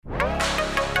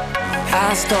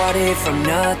I started from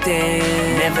nothing,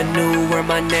 never knew where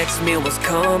my next meal was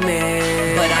coming.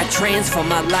 But I transform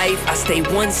my life, I stay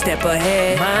one step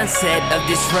ahead. Mindset of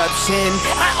disruption,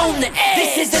 I own the edge.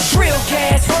 This is a drill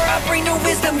cast where I bring the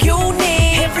wisdom you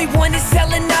need. Everyone is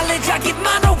selling knowledge, I give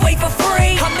mine away for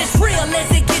free. I'm as real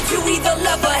as it gets, you either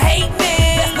love or hate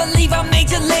me. Best believe I'm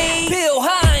Major League Bill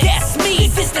Hines, that's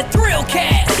me. This is the thrill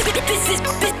cast.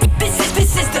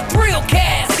 This is the thrill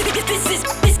cast.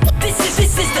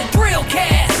 This is the thrill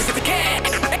cast.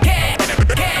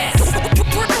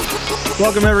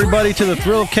 Welcome everybody to the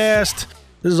Thrillcast.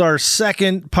 This is our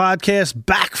second podcast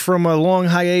back from a long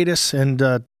hiatus, and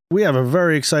we have a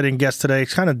very exciting guest today.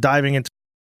 Kind of diving into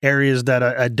areas that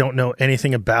I don't know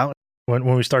anything about. When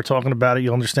we start talking about it,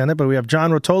 you'll understand it. But we have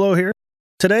John Rotolo here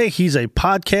today. He's a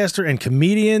podcaster and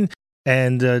comedian.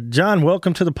 And John,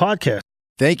 welcome to the podcast.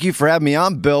 Thank you for having me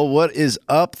on, Bill. What is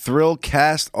up,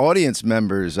 Thrillcast audience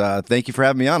members? Thank you for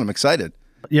having me on. I'm excited.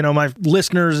 You know, my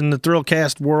listeners in the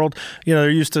Thrillcast world, you know, they're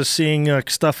used to seeing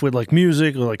stuff with like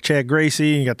music or like Chad Gracie.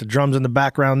 You got the drums in the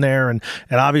background there, and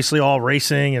obviously all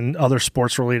racing and other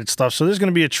sports related stuff. So there's going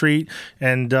to be a treat.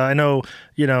 And I know,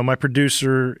 you know, my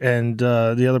producer and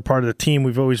the other part of the team,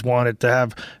 we've always wanted to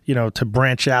have, you know, to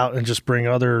branch out and just bring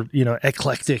other, you know,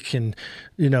 eclectic and,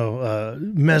 you know,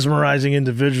 mesmerizing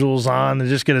individuals on and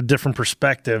just get a different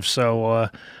perspective. So,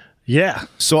 yeah.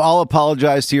 So I'll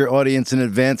apologize to your audience in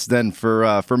advance then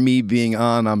for me being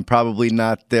on. I'm probably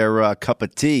not their cup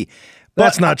of tea. But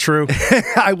that's not true.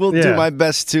 I will do my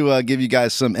best to give you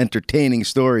guys some entertaining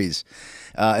stories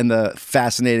in the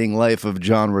fascinating life of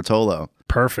John Rotolo.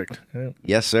 Perfect. Yeah.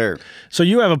 Yes, sir. So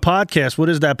you have a podcast. What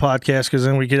is that podcast? Because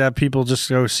then we could have people just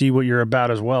go see what you're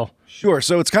about as well. Sure.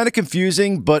 So it's kind of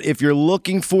confusing, but if you're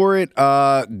looking for it,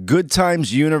 Good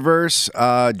Times Universe,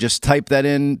 just type that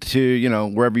into, you know,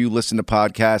 wherever you listen to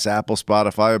podcasts, Apple,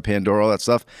 Spotify, or Pandora, all that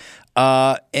stuff,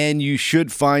 and you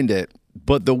should find it.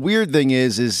 But the weird thing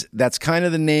is that's kind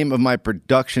of the name of my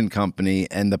production company,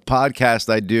 and the podcast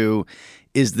I do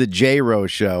is the J-Ro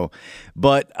Show.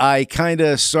 But I kind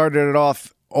of started it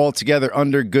off all together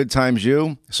under Good Times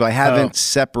U, so I haven't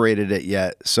separated it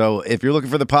yet. So if you're looking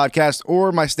for the podcast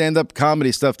or my stand-up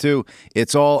comedy stuff too,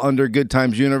 it's all under Good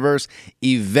Times Universe.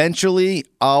 Eventually,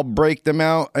 I'll break them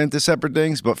out into separate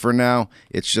things, but for now,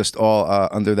 it's just all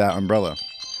under that umbrella.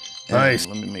 And nice.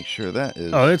 Let me make sure that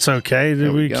is... Oh, it's okay.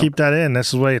 We keep that in. This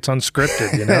is the way it's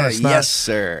unscripted, you know? It's not, yes,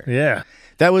 sir. Yeah.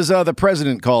 That was the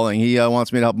president calling. He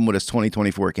wants me to help him with his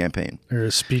 2024 campaign. Or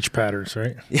his speech patterns,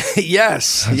 right?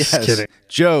 Yes. I'm yes. just kidding.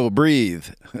 Joe, breathe.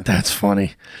 That's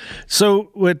funny.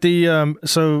 So with the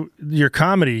so your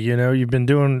comedy, you know, you've been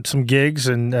doing some gigs,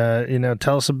 and you know,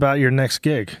 tell us about your next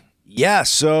gig. Yeah.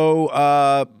 So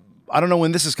I don't know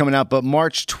when this is coming out, but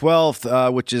March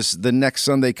 12th, which is the next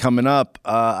Sunday coming up,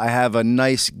 I have a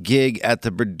nice gig at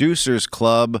the Producers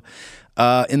Club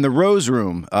in the Rose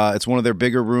Room. It's one of their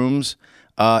bigger rooms.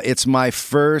 It's my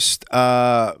first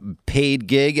paid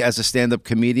gig as a stand-up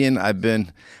comedian. I've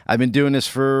been doing this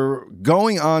for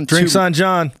going on. Drinks on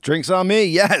John. Drinks on me.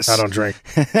 Yes. I don't drink.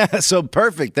 So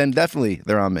perfect. Then definitely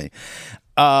they're on me.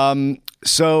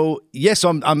 So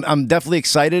I'm definitely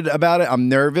excited about it. I'm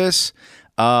nervous.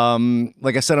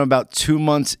 Like I said, I'm about 2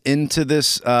 months into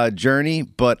this journey,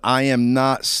 but I am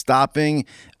not stopping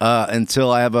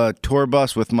until I have a tour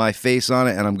bus with my face on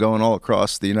it, and I'm going all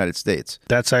across the United States.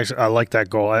 That's actually, I like that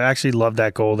goal. I actually love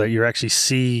that goal that you actually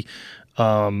see.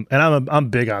 And I'm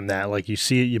big on that. Like, you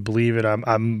see it, you believe it.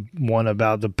 I'm one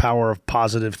about the power of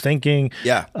positive thinking.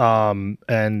 Yeah.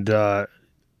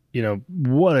 You know,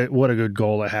 what a good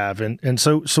goal to have. And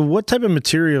so what type of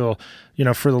material, you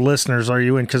know, for the listeners are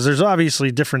you in? Because there's obviously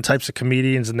different types of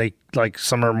comedians, and they, like,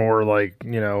 some are more like,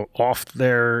 you know, off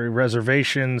their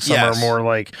reservation. Some are more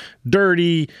like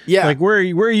dirty. Yeah. Like, where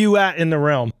are you at in the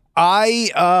realm?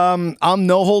 I'm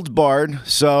no holds barred.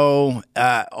 So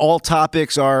all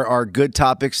topics are good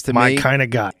topics to me. My kind of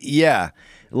guy. Yeah.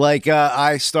 Like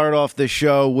I start off the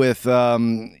show with,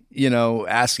 you know,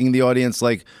 asking the audience,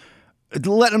 like,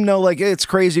 let them know, like, it's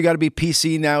crazy, you got to be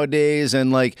PC nowadays,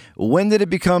 and, like, when did it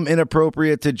become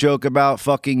inappropriate to joke about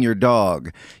fucking your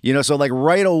dog? You know, so, like,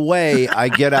 right away, I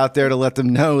get out there to let them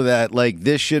know that, like,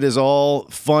 this shit is all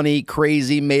funny,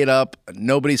 crazy, made up.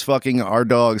 Nobody's fucking our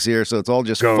dogs here, so it's all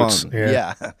just Goats, fun.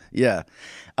 yeah. Yeah.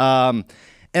 And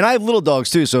I have little dogs,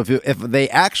 too, so if they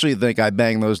actually think I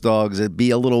bang those dogs, it'd be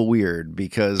a little weird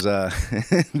because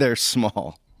they're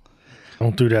small.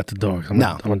 Don't do that to dogs. I'm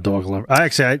a dog lover.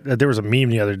 There was a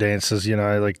meme the other day and says, you know,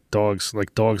 I like dogs.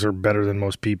 Like, dogs are better than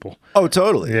most people. Oh,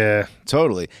 totally. Yeah.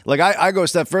 Totally. Like, I go a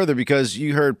step further because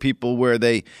you heard people where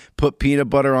they put peanut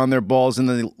butter on their balls and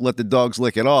then they let the dogs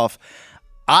lick it off.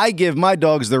 I give my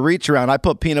dogs the reach around. I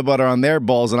put peanut butter on their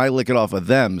balls and I lick it off of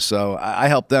them. So I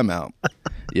help them out.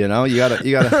 You know, you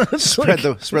gotta spread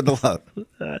the love.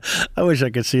 I wish I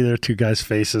could see their two guys'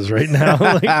 faces right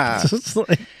now.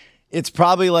 It's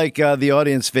probably like the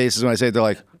audience faces when I say it, they're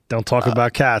like, "Don't talk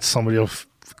about cats." Somebody will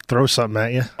throw something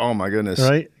at you. Oh my goodness!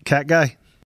 Right, cat guy.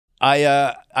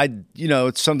 I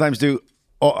sometimes do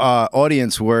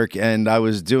audience work, and I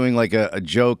was doing like a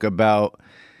joke about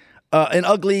an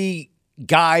ugly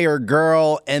guy or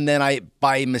girl, and then I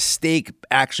by mistake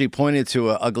actually pointed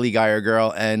to an ugly guy or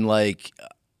girl, and like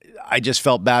I just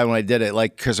felt bad when I did it,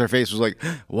 like because her face was like,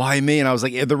 "Why me?" And I was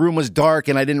like, the room was dark,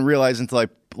 and I didn't realize until I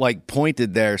like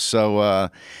pointed there. So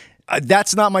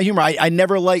that's not my humor. I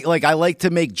never I like to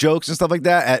make jokes and stuff like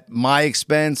that at my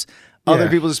expense. Other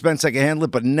people's expense, I can handle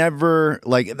it, but never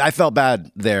I felt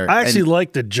bad there. I actually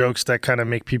like the jokes that kind of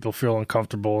make people feel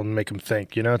uncomfortable and make them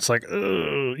think. You know, it's like,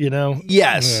 you know.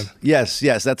 Yes.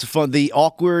 That's fun. The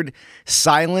awkward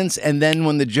silence, and then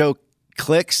when the joke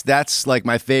clicks, that's like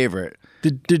my favorite.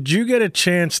 Did you get a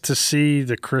chance to see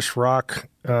the Chris Rock?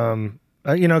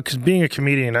 You know, because being a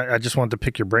comedian, I just wanted to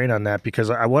pick your brain on that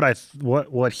because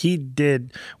what he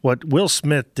did, what Will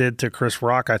Smith did to Chris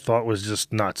Rock, I thought was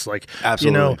just nuts. Like,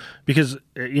 absolutely. You know, because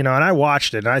and I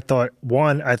watched it, and I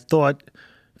thought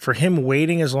for him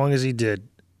waiting as long as he did,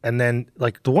 and then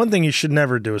like the one thing you should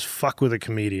never do is fuck with a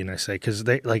comedian. I say because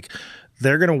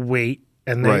they're gonna wait,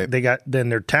 and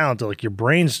they're talented. Like your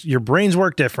brains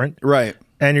work different, right?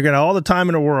 And you're gonna have all the time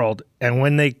in the world, and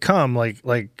when they come, like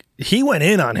he went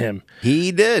in on him.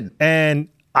 He did. And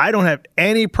I don't have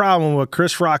any problem with what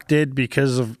Chris Rock did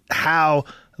because of how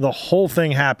the whole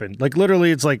thing happened. Like literally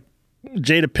it's like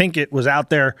Jada Pinkett was out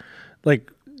there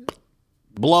like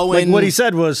blowing. Like what he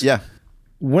said was,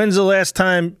 when's the last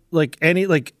time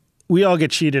we all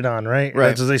get cheated on, right? Right.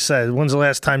 That's as they said. When's the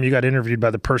last time you got interviewed by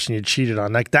the person you cheated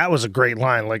on? Like that was a great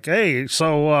line. Like, hey,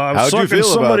 so I was sucking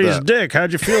somebody's dick.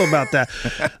 How'd you feel about that?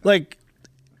 Like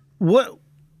what?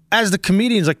 As the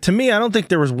comedians, like to me, I don't think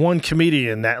there was one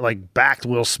comedian that like backed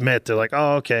Will Smith. They're like,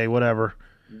 oh, okay, whatever.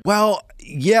 Well,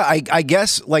 yeah, I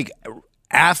guess like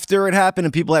after it happened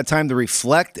and people had time to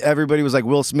reflect, everybody was like,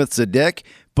 Will Smith's a dick.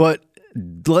 But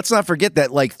let's not forget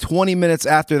that like 20 minutes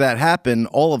after that happened,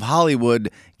 all of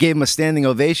Hollywood gave him a standing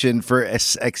ovation for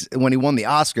when he won the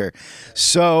Oscar.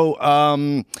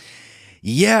 So,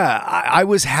 yeah, I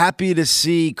was happy to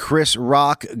see Chris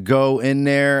Rock go in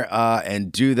there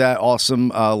and do that awesome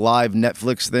live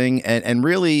Netflix thing and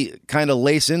really kind of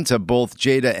lace into both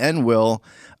Jada and Will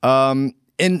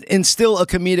in still a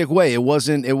comedic way. It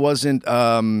wasn't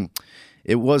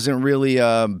really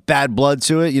bad blood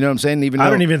to it. You know what I'm saying? I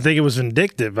don't even think it was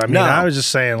vindictive. I mean, I was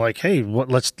just saying like, hey,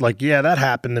 that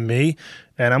happened to me,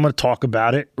 and I'm going to talk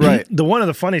about it. Right. One of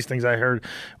the funniest things I heard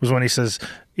was when he says,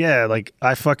 yeah, like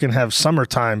I fucking have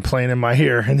Summertime playing in my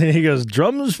ear. And then he goes,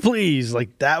 drums, please.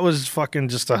 Like that was fucking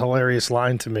just a hilarious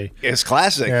line to me. It's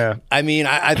classic. Yeah. I mean,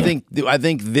 I think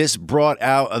this brought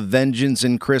out a vengeance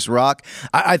in Chris Rock.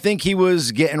 I think he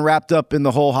was getting wrapped up in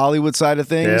the whole Hollywood side of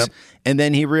things. Yep. And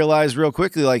then he realized real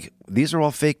quickly, like, these are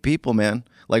all fake people, man.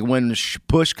 Like when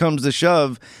push comes to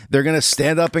shove, they're going to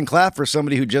stand up and clap for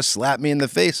somebody who just slapped me in the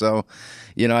face. So,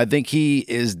 you know, I think he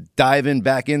is diving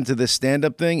back into the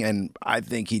stand-up thing, and I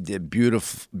think he did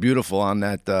beautiful on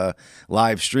that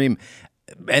live stream.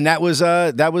 And that was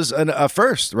a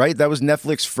first, right? That was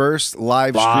Netflix first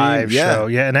live stream show.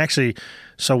 Yeah, and actually,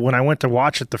 so when I went to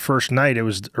watch it the first night, it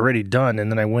was already done,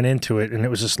 and then I went into it, and it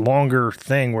was this longer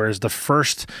thing, whereas the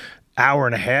first hour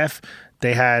and a half,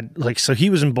 they had so he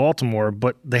was in Baltimore,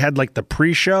 but they had like the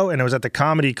pre-show, and it was at the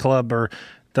Comedy Club or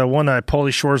the one that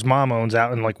Pauly Shore's mom owns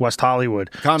out in like West Hollywood.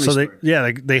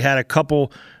 They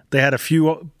had a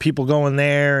few people going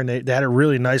there, and they had a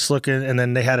really nice looking, and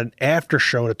then they had an after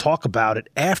show to talk about it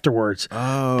afterwards.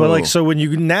 Oh, but so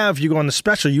if you go on the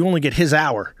special, you only get his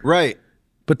hour, right?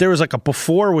 But there was like a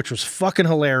before, which was fucking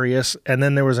hilarious, and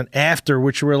then there was an after,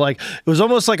 which were like, it was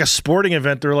almost like a sporting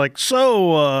event. They're like,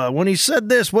 so when he said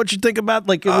this, what'd you think about?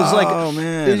 Like it was oh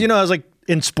man, you know, I was like.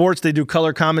 In sports, they do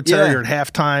color commentary or at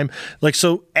halftime.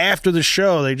 So after the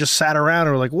show, they just sat around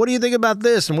and were like, what do you think about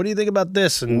this? And what do you think about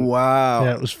this? And wow.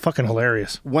 Yeah, it was fucking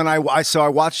hilarious. When I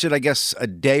watched it, I guess, a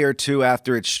day or two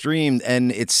after it streamed,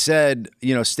 and it said,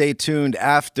 you know, stay tuned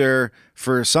after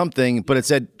for something, but it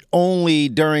said only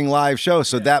during live show.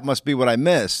 So that must be what I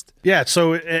missed. Yeah.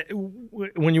 So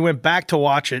when you went back to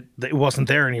watch it, it wasn't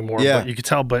there anymore. Yeah. But you could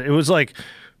tell, but it was like,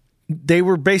 they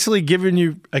were basically giving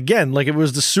you again, like it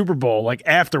was the Super Bowl, like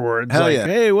afterwards. Hell like, yeah.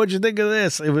 Hey, what'd you think of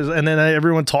this? It was, and then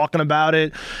everyone talking about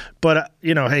it. But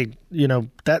you know, hey, you know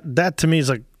that to me is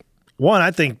like one.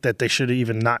 I think that they should have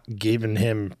even not given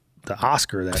him the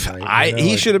Oscar that night.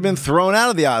 He should have been thrown out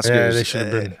of the Oscars. Yeah, they should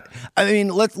have been. I mean,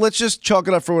 let's just chalk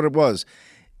it up for what it was.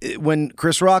 When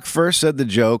Chris Rock first said the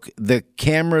joke, the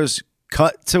cameras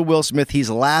cut to Will Smith. He's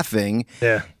laughing.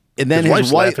 Yeah. And then his his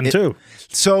wife's wife laughing too.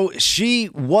 So she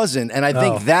wasn't, and I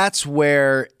think that's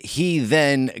where he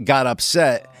then got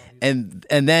upset. And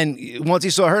then once he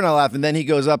saw her not laughing, then he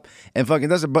goes up and fucking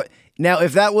does it. But now,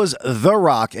 if that was The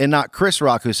Rock and not Chris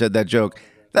Rock who said that joke,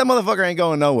 that motherfucker ain't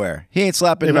going nowhere. He ain't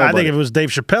slapping nobody. I think if it was Dave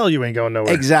Chappelle, you ain't going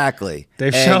nowhere. Exactly.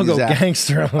 Dave Chappelle go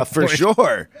gangster.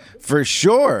 For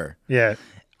sure. Yeah.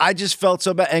 I just felt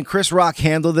so bad. And Chris Rock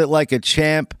handled it like a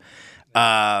champ.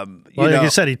 Like you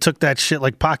said, he took that shit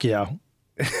like Pacquiao.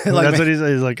 That's what he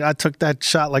said. He's like, I took that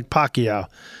shot like Pacquiao.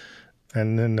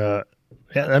 And then,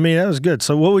 yeah, I mean, that was good.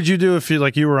 So what would you do if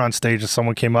you were on stage and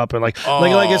someone came up and like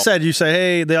I said, you say,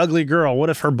 hey, the ugly girl, what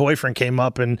if her boyfriend came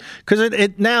up? And because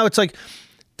it now it's like,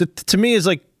 to me, is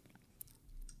like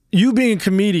you being a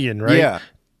comedian, right? Yeah.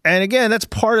 And again, that's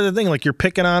part of the thing. Like, you're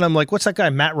picking on him. Like, what's that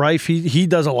guy, Matt Rife? He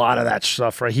does a lot of that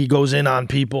stuff, right? He goes in on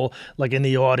people, like, in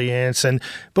the audience.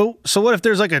 But so what if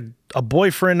there's like a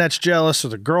boyfriend that's jealous or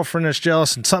the girlfriend that's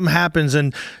jealous and something happens?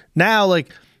 And now,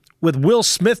 like, with Will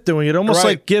Smith doing it, almost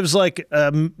like gives like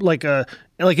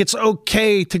it's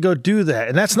okay to go do that,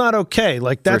 and that's not okay.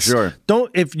 Like, that's for sure.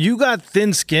 Don't, if you got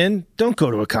thin skin, don't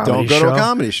go to a comedy show. Don't go to a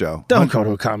comedy show. Don't go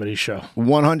to a comedy show.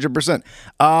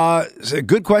 100%.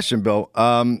 Good question, Bill.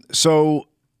 So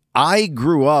I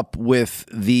grew up with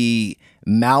the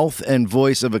mouth and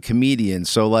voice of a comedian.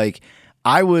 So like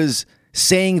I was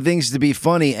saying things to be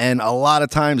funny, and a lot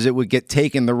of times it would get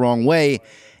taken the wrong way.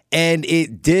 And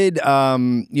it did,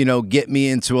 get me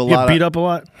into a lot. Beat up a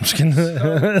lot?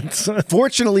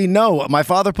 Fortunately, no. My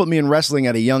father put me in wrestling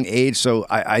at a young age, so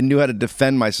I knew how to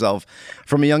defend myself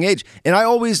from a young age. And I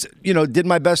always, did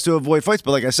my best to avoid fights.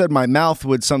 But like I said, my mouth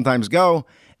would sometimes go,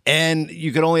 and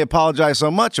you could only apologize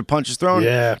so much. A punch is thrown.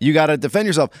 Yeah. You got to defend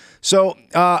yourself. So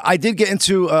I did get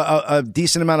into a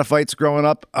decent amount of fights growing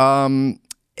up.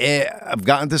 I've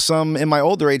gotten to some in my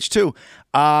older age too.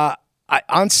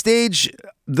 On stage,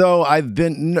 though, I've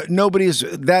been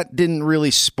that didn't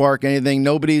really spark anything.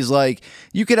 Nobody's like,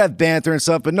 you could have banter and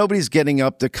stuff, but nobody's getting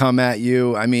up to come at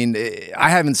you. I mean, I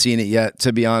haven't seen it yet,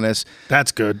 to be honest.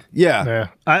 That's good. Yeah.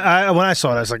 I when I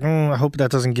saw it, I was like, I hope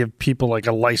that doesn't give people like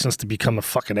a license to become a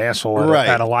fucking asshole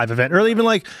at a live event, or even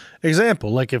like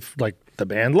example, like if like the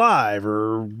band Live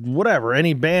or whatever,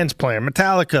 any band's playing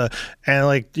Metallica, and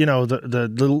like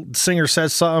the singer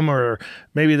says something, or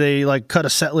maybe they like cut a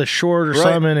set list short or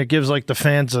something, and it gives like the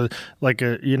fans an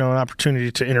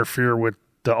opportunity to interfere with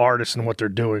the artist and what they're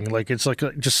doing. Like, it's like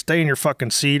just stay in your fucking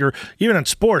seat. Or even in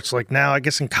sports, like now I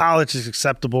guess in college it's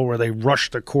acceptable where they rush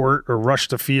the court or rush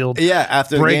the field. Yeah,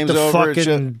 after the game's over.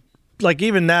 Like,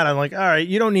 even that, I'm like, all right,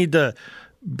 you don't need to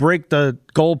break the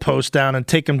goalpost down and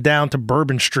take them down to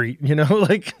Bourbon Street,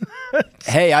 like.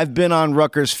 Hey, I've been on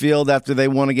Rutgers Field after they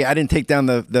won a game. I didn't take down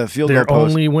the field goal post. Their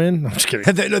only win? I'm just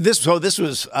kidding. This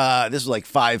was like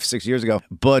 5-6 years ago.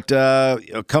 But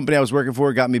a company I was working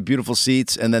for got me beautiful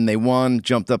seats, and then they won,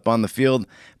 jumped up on the field,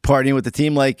 partying with the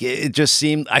team. Like, it just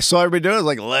seemed, I saw everybody doing it. I was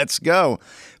like, let's go.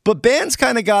 But bands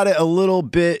kind of got it a little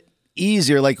bit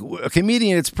easier. Like a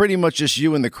comedian, it's pretty much just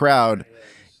you and the crowd.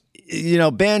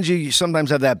 Bands, you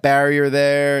sometimes have that barrier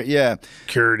there. Yeah.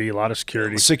 Security, a lot of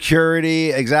security.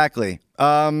 Security, exactly.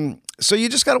 So you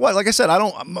just got to watch. Like I said,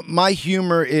 my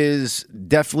humor is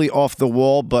definitely off the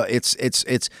wall, but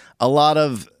it's a lot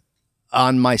of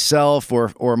on myself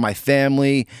or my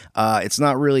family. It's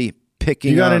not really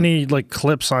picking up. You got any like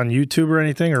clips on YouTube or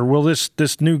anything? Or will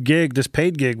this new gig, this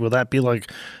paid gig, will that be like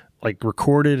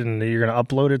recorded and you're going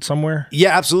to upload it somewhere?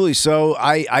 Yeah, absolutely. So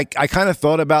I kind of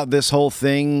thought about this whole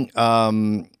thing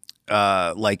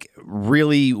like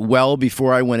really well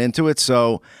before I went into it.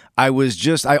 So I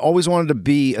always wanted to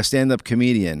be a stand-up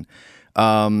comedian.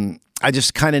 I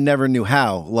just kind of never knew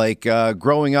how. Like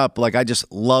growing up, like I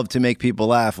just loved to make people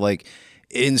laugh. Like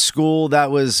in school,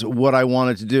 that was what I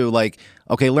wanted to do. Like,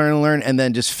 okay, learn, and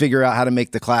then just figure out how to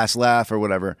make the class laugh or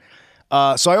whatever.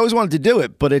 So I always wanted to do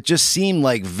it, but it just seemed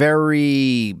like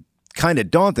very kind of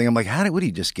daunting. I'm like, would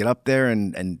he just get up there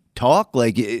and talk?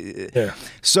 Like, yeah.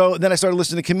 So then I started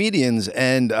listening to comedians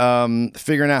and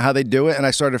figuring out how they do it, and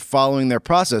I started following their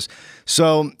process.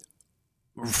 So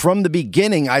from the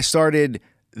beginning, I started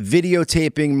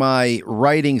videotaping my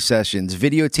writing sessions,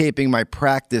 videotaping my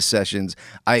practice sessions.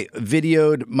 I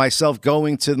videoed myself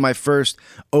going to my first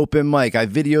open mic. I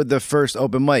videoed the first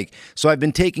open mic. So I've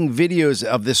been taking videos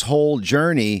of this whole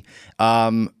journey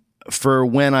for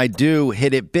when I do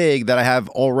hit it big, that I have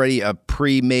already a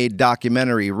pre-made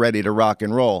documentary ready to rock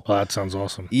and roll. Oh, that sounds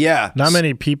awesome. Yeah. Not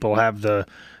many people have the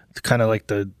kind of like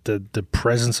the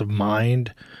presence of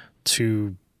mind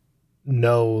to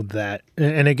know that.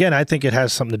 And again, I think it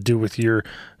has something to do with your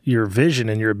vision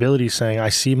and your ability, saying, I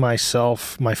see my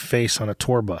face on a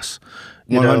tour bus.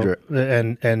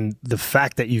 100. And the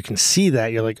fact that you can see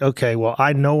that, you're like, okay, well,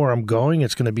 I know where I'm going.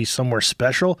 It's going to be somewhere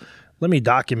special. Let me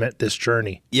document this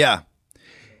journey. Yeah.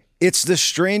 It's the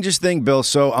strangest thing, Bill.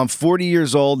 So I'm 40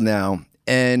 years old now,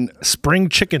 and Spring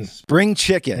chicken.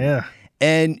 Yeah.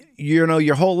 And,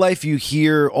 your whole life you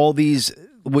hear all these,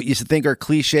 what you think are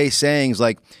cliche sayings,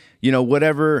 like,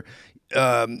 whatever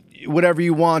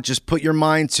you want, just put your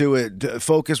mind to it,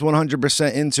 focus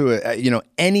 100% into it.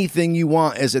 Anything you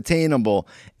want is attainable.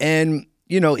 And,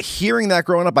 hearing that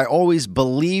growing up, I always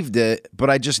believed it, but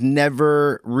I just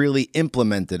never really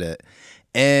implemented it.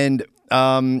 And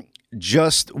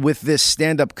just with this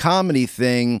stand-up comedy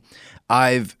thing,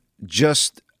 I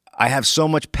have so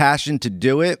much passion to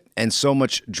do it and so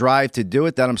much drive to do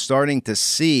it that I'm starting to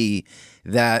see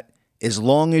that as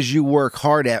long as you work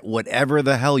hard at whatever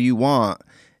the hell you want,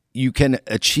 you can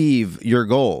achieve your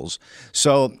goals.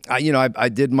 So, I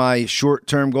did my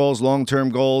short-term goals, long-term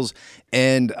goals,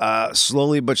 and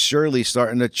slowly but surely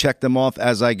starting to check them off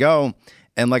as I go.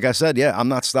 And like I said, I'm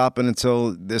not stopping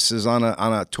until this is on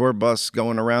a tour bus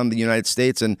going around the United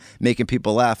States and making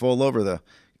people laugh all over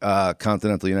the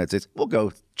continental United States. We'll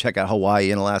go check out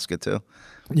Hawaii and Alaska too.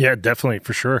 Yeah, definitely,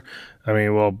 for sure. I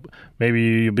mean, well, maybe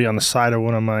you'll be on the side of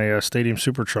one of my stadium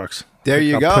super trucks. There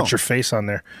you go. Put your face on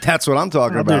there. That's what I'm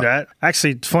talking I'll about. do that.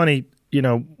 Actually, it's funny,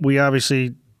 we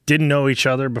obviously didn't know each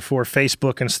other before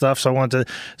Facebook and stuff, so I wanted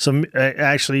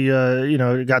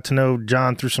to, got to know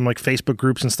John through some like Facebook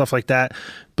groups and stuff like that.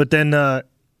 But then,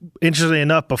 interestingly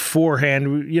enough,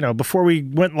 beforehand, before we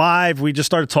went live, we just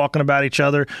started talking about each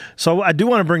other. So I do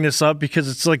want to bring this up because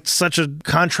it's like such a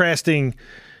contrasting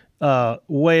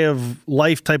way of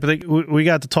life type of thing. We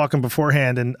got to talking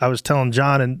beforehand, and I was telling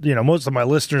John, and most of my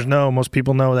listeners know, most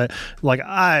people know that, like,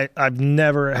 I've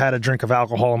never had a drink of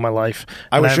alcohol in my life.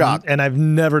 I was shocked, and I've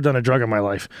never done a drug in my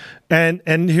life.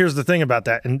 And here's the thing about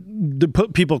that, and to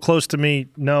put people close to me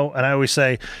know, and I always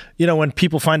say, when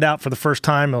people find out for the first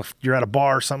time, if you're at a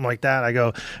bar or something like that, I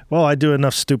go, well, I do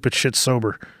enough stupid shit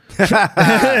sober.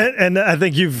 And I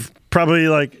think you've probably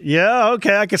like, yeah,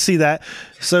 okay, I can see that.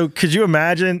 So could you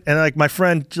imagine? And like my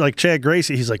friend, like Chad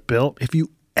Gracie, he's like, Bill, if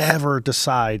you ever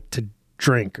decide to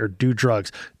drink or do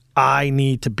drugs, I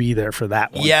need to be there for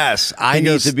that one. Yes, I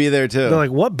need to be there too. They're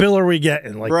like, what bill are we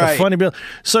getting? Like the funny bill.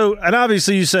 So, and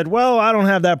obviously you said, well, I don't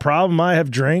have that problem. I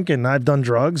have drink and I've done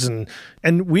drugs. And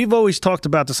we've always talked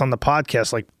about this on the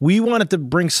podcast. Like we wanted to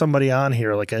bring somebody on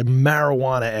here, like a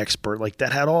marijuana expert, like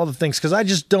that had all the things. Cause I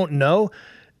just don't know.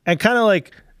 And kind of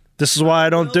like, this is why I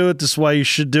don't do it. This is why you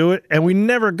should do it. And we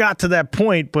never got to that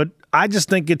point, but I just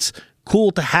think it's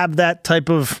cool to have that type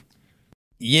of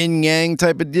yin yang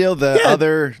type of deal. The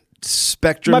other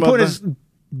spectrum. My point is,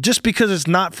 just because it's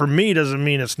not for me doesn't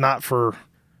mean it's not for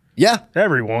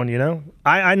everyone.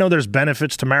 I know there's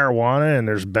benefits to marijuana and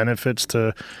there's benefits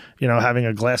to having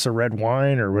a glass of red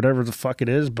wine or whatever the fuck it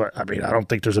is, but I mean I don't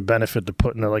think there's a benefit to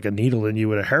putting like a needle in you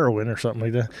with a heroin or something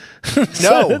like that.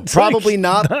 No, probably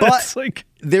not. But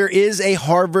there is a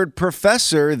Harvard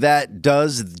professor that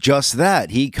does just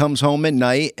that. He comes home at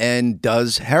night and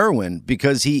does heroin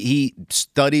because he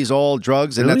studies all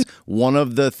drugs, and that's one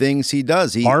of the things he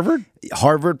does.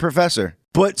 Harvard professor.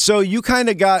 But so you kind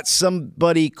of got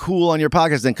somebody cool on your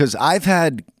podcast then, because I've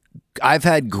had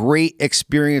great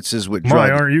experiences with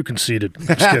drugs. Why aren't you conceited?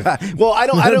 Well, I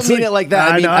don't mean it like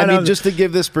that. I mean just to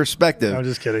give this perspective. I'm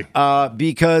just kidding.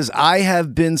 Because I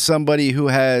have been somebody who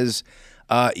has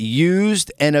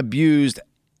used and abused,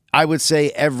 I would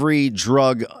say, every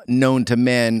drug known to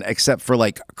man except for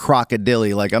like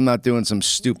crocodile. Like I'm not doing some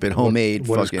stupid homemade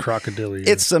what fucking. Is crocodile?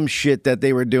 It's some shit that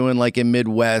they were doing like in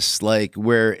Midwest, like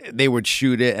where they would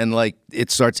shoot it and like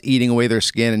it starts eating away their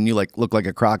skin and you like look like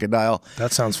a crocodile.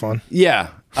 That sounds fun.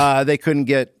 Yeah, they couldn't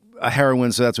get a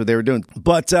heroin, so that's what they were doing.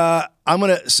 But I'm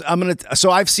gonna.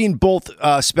 So I've seen both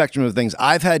spectrum of things.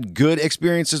 I've had good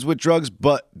experiences with drugs,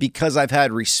 but because I've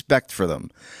had respect for them.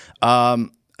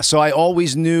 So I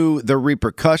always knew the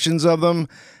repercussions of them.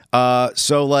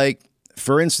 So like,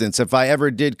 for instance, if I ever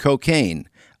did cocaine,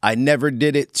 I never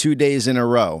did it 2 days in a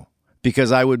row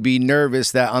because I would be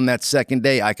nervous that on that second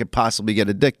day I could possibly get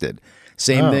addicted.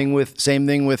 Same thing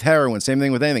with heroin, same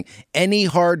thing with anything. Any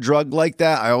hard drug like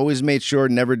that, I always made sure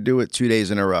never do it 2 days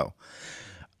in a row.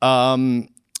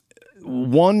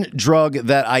 One drug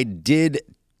that I did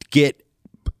get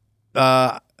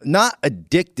not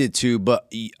addicted to,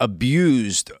 but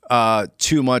abused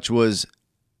too much was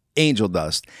angel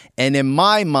dust. And in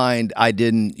my mind, I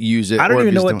didn't use it. I don't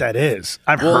even know what that is.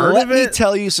 I've heard of it. Let me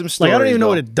tell you some stories. Like, I don't even know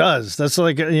what it does. That's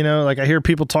like, like I hear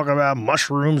people talking about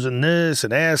mushrooms and this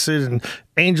and acid and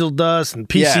angel dust and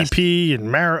PCP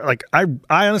and like I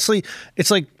honestly,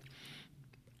 it's like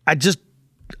I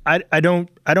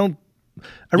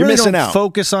really don't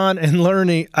focus on and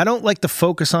learning. I don't like to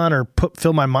focus on or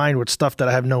fill my mind with stuff that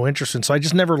I have no interest in. So I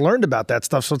just never learned about that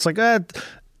stuff. So it's like,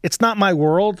 it's not my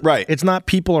world. Right. It's not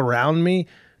people around me.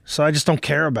 So I just don't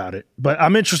care about it. But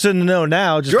I'm interested to know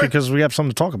now just because we have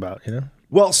something to talk about,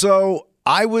 Well, so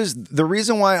the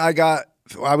reason why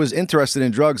I was interested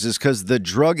in drugs is because the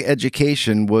drug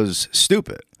education was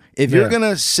stupid. If you're going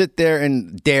to sit there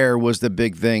and DARE was the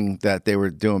big thing that they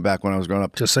were doing back when I was growing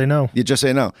up. Just say no. You just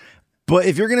say no. But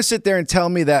if you're going to sit there and tell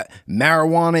me that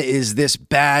marijuana is this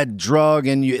bad drug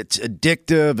and it's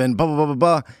addictive and blah, blah, blah, blah,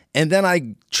 blah, and then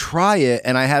I try it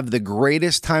and I have the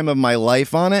greatest time of my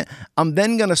life on it, I'm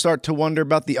then going to start to wonder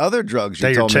about the other drugs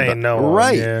you told me about. No,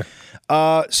 right.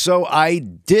 Yeah. So I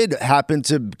did happen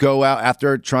to go out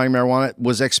after trying marijuana. It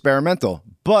was experimental.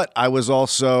 But I was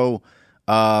also...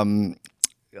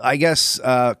 I guess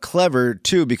clever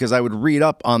too, because I would read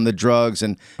up on the drugs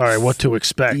and all right, what to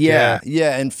expect. Yeah,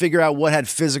 and figure out what had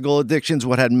physical addictions,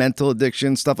 what had mental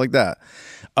addictions, stuff like that.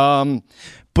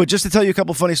 But just to tell you a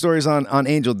couple funny stories on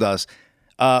angel dust,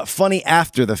 funny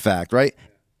after the fact, right?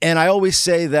 And I always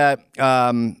say that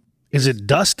is it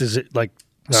dust? Is it like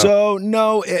So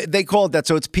no, they call it that.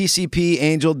 So it's PCP,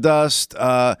 angel dust,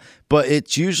 but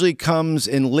it usually comes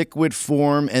in liquid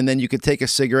form, and then you could take a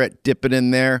cigarette, dip it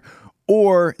in there.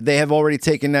 Or they have already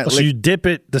taken that. So you dip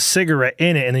the cigarette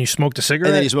in it, and then you smoke the cigarette?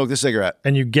 And then you smoke the cigarette.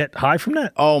 And you get high from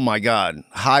that? Oh, my God.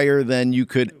 Higher than you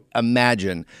could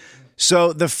imagine.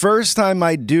 So the first time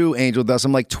I do angel dust,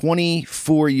 I'm like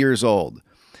 24 years old.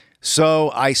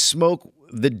 So I smoke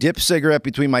the dip cigarette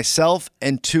between myself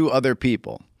and 2 other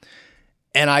people.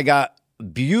 And I got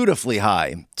beautifully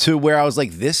high to where I was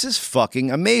like, this is fucking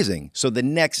amazing. So the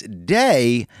next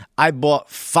day, I bought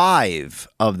 5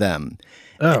 of them.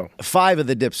 Oh. 5 of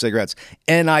the dip cigarettes.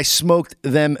 And I smoked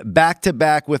them back to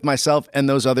back with myself and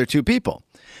those other 2 people.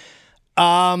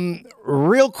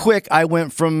 Real quick, I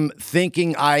went from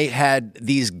thinking I had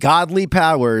these godly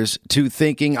powers to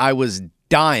thinking I was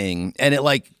dying. And it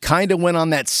like kind of went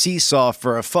on that seesaw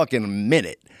for a fucking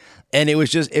minute. And it was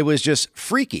just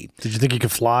freaky. Did you think you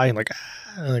could fly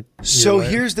and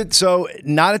So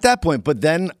not at that point, but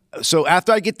then so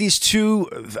after I get these 2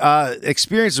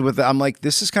 experiences with it, I'm like,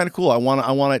 this is kind of cool. I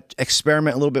want to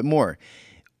experiment a little bit more.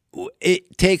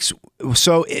 It takes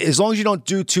so as long as you don't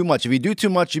do too much. If you do too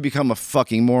much, you become a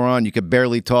fucking moron. You could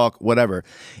barely talk, whatever.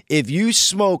 If you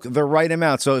smoke the right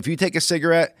amount, so if you take a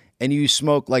cigarette and you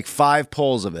smoke like 5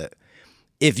 pulls of it,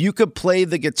 if you could play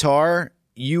the guitar,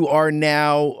 you are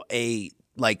now a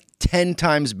like 10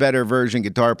 times better version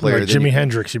guitar player like than Jimi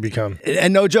Hendrix you become.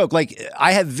 And no joke, like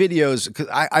I have videos because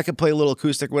I could play a little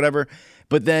acoustic, whatever,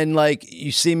 but then like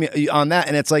you see me on that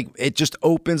and it's like it just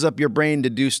opens up your brain to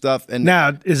do stuff. And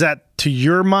now, is that to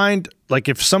your mind? Like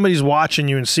if somebody's watching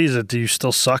you and sees it, do you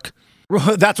still suck?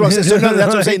 That's what I'm saying. So no, that's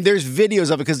what I'm saying. There's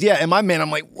videos of it because in my mind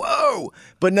I'm like, whoa.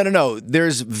 But no.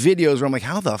 There's videos where I'm like,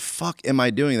 how the fuck am I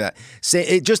doing that? Say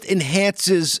it just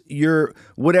enhances your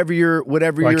whatever your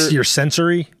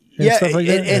sensory. And stuff like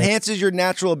that? It enhances your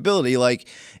natural ability. Like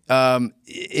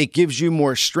it gives you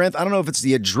more strength. I don't know if it's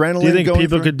the adrenaline. Do you think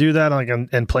people could do that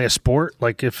and play a sport?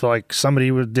 Like if like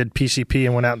somebody did PCP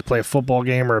and went out to play a football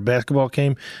game or a basketball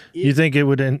game, you think it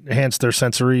would enhance their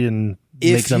sensory and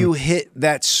if you hit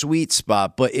that sweet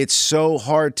spot, but it's so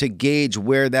hard to gauge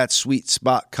where that sweet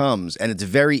spot comes, and it's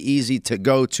very easy to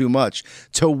go too much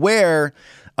to where,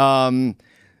 so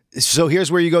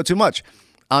here's where you go too much.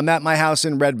 I'm at my house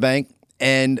in Red Bank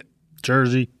and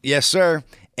Jersey. Yes, sir.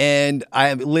 And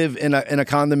I live in a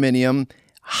condominium,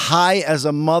 high as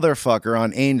a motherfucker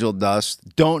on angel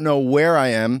dust. Don't know where I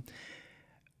am.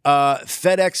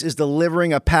 FedEx is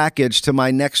delivering a package to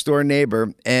my next door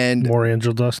neighbor and more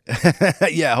angel dust.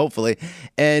 Yeah, hopefully.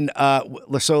 And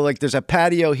so like there's a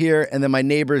patio here and then my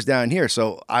neighbor's down here.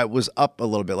 So I was up a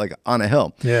little bit like on a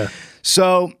hill. Yeah.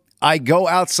 So I go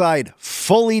outside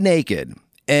fully naked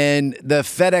and the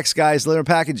FedEx guy's delivering a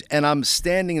package and I'm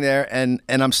standing there and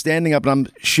I'm standing up and I'm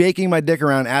shaking my dick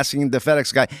around asking the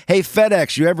FedEx guy, hey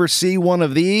FedEx, you ever see one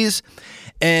of these?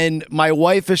 And my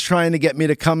wife is trying to get me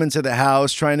to come into the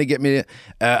house, trying to get me to,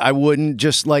 I wouldn't,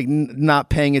 just like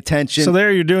not paying attention. So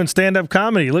there you're doing stand-up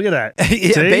comedy. Look at that.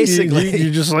 Yeah, see? Basically.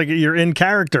 You just like, you're in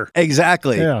character.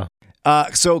 Exactly. Yeah.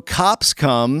 So cops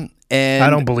come And I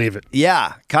don't believe it.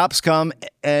 Yeah, cops come,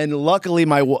 and luckily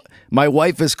my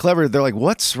wife is clever. They're like,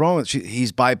 "What's wrong with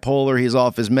he's bipolar? He's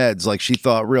off his meds." Like she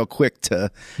thought real quick to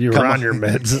You were on your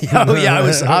meds. Oh yeah, I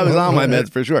was on my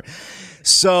meds for sure.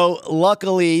 So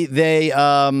luckily they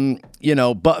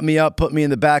button me up, put me in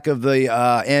the back of the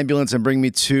ambulance, and bring me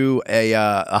to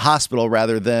a hospital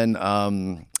rather than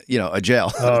a jail,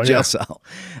 cell.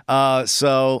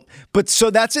 So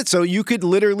that's it. So you could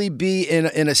literally be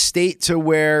in a state to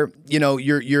where,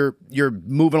 you're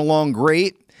moving along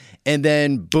great. And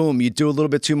then boom, you do a little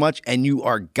bit too much and you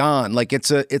are gone. Like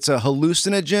it's a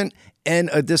hallucinogen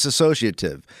and a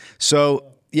dissociative. So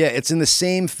yeah, it's in the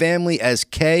same family as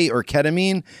K or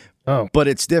ketamine, but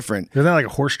it's different. Isn't that like a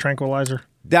horse tranquilizer?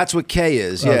 That's what K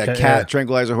is. Yeah, okay, cat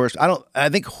tranquilizer, horse. I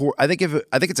think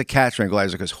it's a cat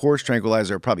tranquilizer because horse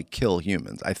tranquilizer probably kill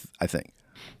humans. I think.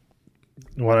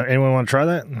 Anyone want to try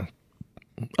that?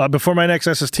 Before my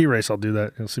next SST race, I'll do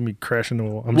that. You'll see me crash into a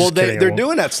wall. They're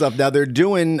doing that stuff now. They're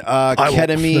doing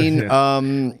ketamine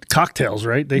cocktails,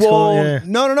 right?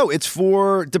 No. It's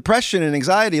for depression and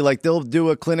anxiety. Like they'll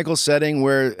do a clinical setting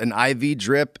where an IV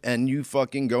drip and you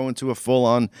fucking go into a full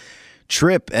on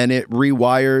trip and it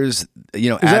rewires. Is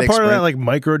that part of that like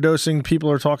microdosing people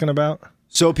are talking about?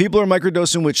 So people are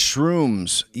microdosing with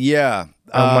shrooms. Yeah.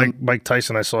 Mike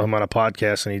Tyson, I saw him on a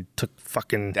podcast, and he took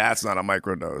fucking. That's not a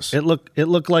microdose. It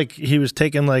looked like he was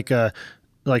taking like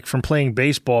from playing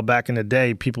baseball back in the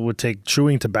day. People would take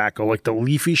chewing tobacco, like the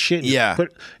leafy shit. Yeah,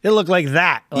 it looked like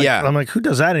that. Yeah, I'm like, who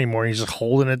does that anymore? He's just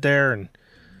holding it there, and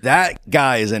that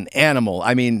guy is an animal.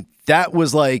 I mean, that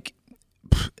was like,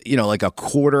 like a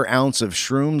quarter ounce of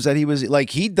shrooms that he was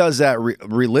like. He does that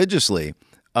religiously,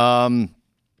 and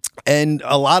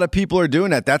a lot of people are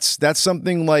doing that. That's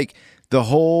something like. The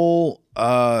whole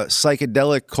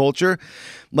psychedelic culture,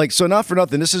 like, so not for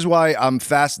nothing. This is why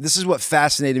This is what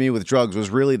fascinated me with drugs was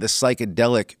really the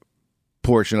psychedelic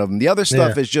portion of them. The other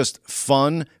stuff is just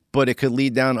fun, but it could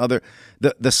lead down other.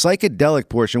 The psychedelic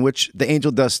portion, which the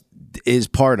angel dust is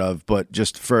part of, but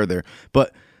just further.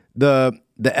 But the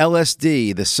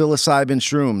LSD, the psilocybin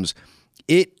shrooms,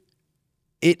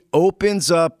 it opens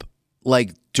up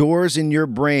like doors in your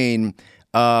brain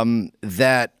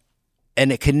and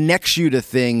it connects you to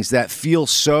things that feel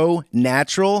so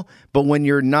natural, but when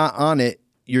you're not on it,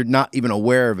 you're not even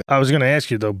aware of it. I was going to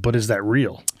ask you though, but is that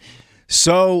real?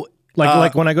 So,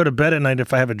 like when I go to bed at night,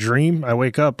 if I have a dream, I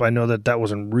wake up, I know that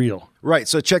wasn't real. Right.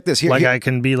 So check this here. I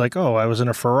can be like, oh, I was in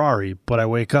a Ferrari, but I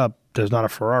wake up, there's not a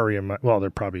Ferrari in my. Well, there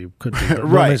probably could be.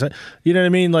 Right. You know what I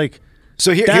mean? Like.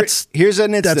 So here's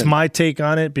an instance. That's my take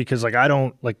on it because I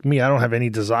don't have any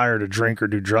desire to drink or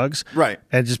do drugs. Right.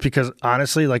 And just because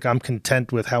honestly, like I'm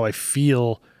content with how I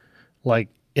feel like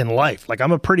in life. Like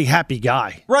I'm a pretty happy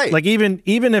guy. Right. Like even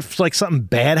if like something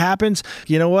bad happens,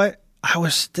 you know what? I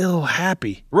was still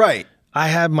happy. Right. I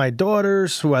have my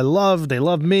daughters who I love. They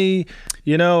love me,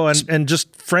 and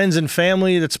just friends and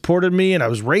family that supported me. And I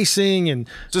was racing. And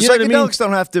so psychedelics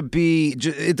don't have to be.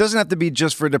 It doesn't have to be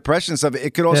just for depression stuff.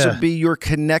 It could also be your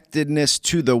connectedness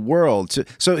to the world.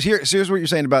 So here's what you're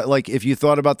saying about like if you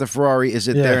thought about the Ferrari, is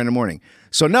it there in the morning?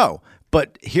 So no,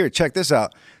 but here, check this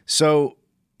out. So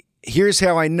here's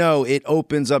how I know it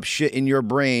opens up shit in your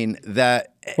brain that.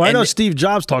 Well, I know Steve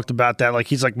Jobs talked about that. Like,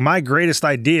 he's like, my greatest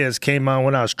ideas came on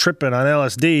when I was tripping on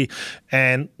LSD,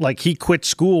 and like he quit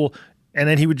school, and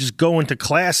then he would just go into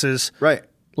classes. Right.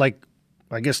 Like,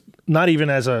 I guess not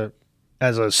even as a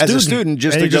student. As a student,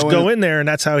 just and to just go in there, and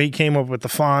that's how he came up with the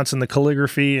fonts and the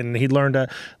calligraphy, and he learned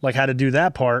how to do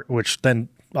that part, which then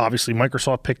obviously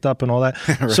Microsoft picked up and all that.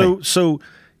 Right. So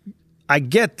I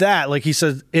get that. Like he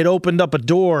says, it opened up a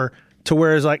door to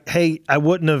where it's like, hey, I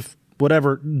wouldn't have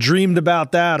dreamed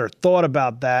about that or thought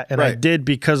about that, and I did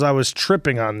because I was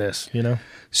tripping on this,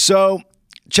 So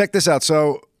check this out.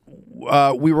 So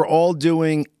we were all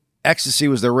doing ecstasy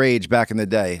was the rage back in the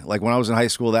day. Like when I was in high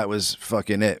school, that was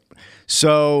fucking it.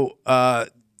 So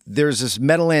there's this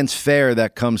Meadowlands Fair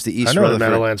that comes to East Rutherford. I know the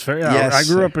Meadowlands Fair. Yeah, yes. I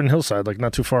grew up in Hillside, like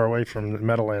not too far away from the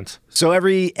Meadowlands. So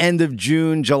every end of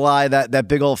June, July, that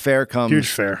big old fair comes.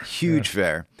 Huge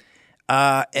fair.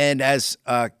 And as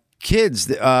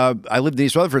kids, I lived in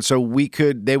East Rutherford, so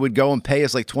they would go and pay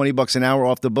us like $20 an hour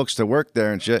off the books to work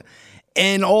there and shit.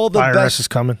 And all the IRS is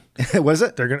coming. Was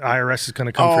it? IRS is going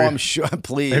to come for you. Oh, I'm sure.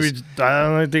 Please. Maybe I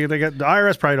don't think they got the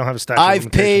IRS. Probably don't have a statute.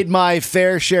 I've paid my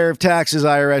fair share of taxes,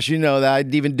 IRS. You know that.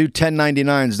 I'd even do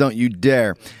 1099s. Don't you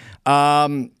dare.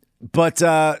 And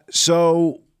the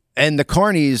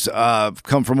carnies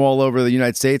come from all over the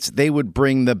United States. They would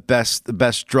bring the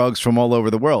best drugs from all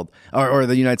over the world or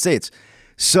the United States.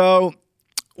 So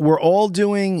we're all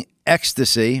doing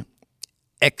ecstasy,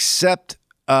 except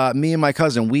me and my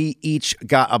cousin, we each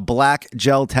got a black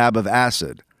gel tab of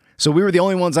acid. So we were the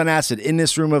only ones on acid in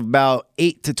this room of about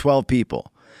 8 to 12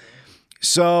 people.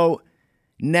 So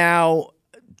now,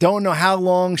 don't know how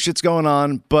long shit's going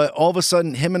on, but all of a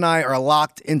sudden, him and I are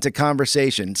locked into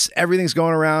conversations. Everything's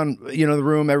going around, the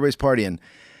room, everybody's partying.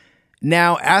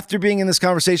 Now, after being in this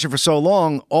conversation for so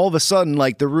long, all of a sudden,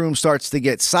 like, the room starts to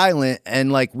get silent,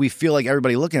 and, like, we feel like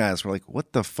everybody looking at us. We're like,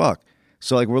 what the fuck?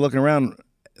 So, like, we're looking around.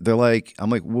 They're like,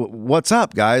 I'm like, what's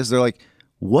up, guys? They're like,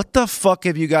 what the fuck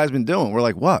have you guys been doing? We're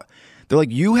like, what? They're like,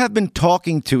 you have been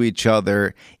talking to each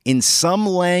other in some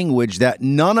language that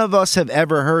none of us have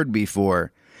ever heard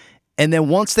before. And then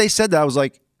once they said that, I was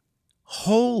like,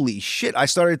 holy shit. I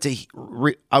started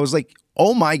to, I was like,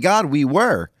 oh my God, we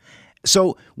were.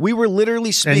 So we were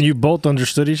literally speaking. And you both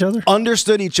understood each other?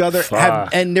 Understood each other.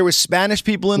 And there were Spanish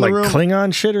people in the room. Like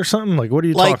Klingon shit or something? Like, what are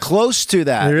you talking? Like close to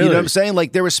that. Really? You know what I'm saying?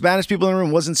 Like there were Spanish people in the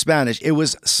room. It wasn't Spanish. It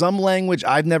was some language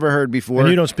I've never heard before. And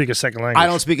you don't speak a second language? I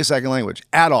don't speak a second language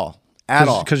at all. At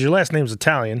all. Because your last name's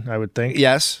Italian, I would think.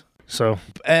 Yes. So.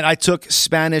 And I took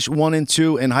Spanish 1 and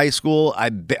 2 in high school. I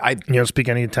You don't speak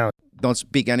any Italian? Don't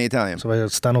speak any Italian. So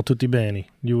stanno tutti bene.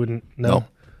 You wouldn't know? No.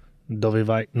 Dove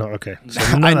vai? No, okay. So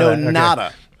I know nada.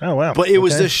 Okay. Oh, wow. But it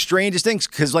was the strangest things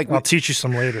because, like, I'll teach you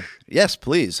some later. Yes,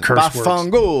 please. Curse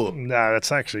Bafango. words. Nah,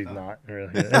 that's actually not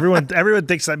really. Everyone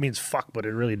thinks that means fuck, but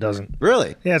it really doesn't.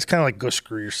 Really? Yeah, it's kind of like go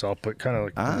screw yourself, but kind of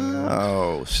like.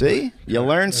 Oh, see? You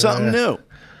learned something new.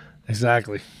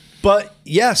 Exactly. But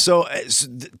yeah, so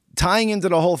tying into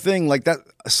the whole thing, like that,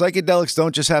 psychedelics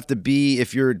don't just have to be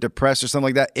if you're depressed or something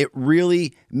like that. It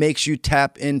really makes you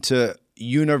tap into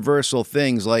universal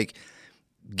things, like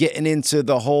getting into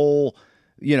the whole,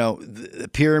 the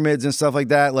pyramids and stuff like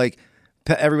that. Like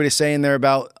everybody's saying they're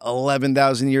about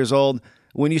 11,000 years old.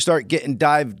 When you start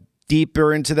dive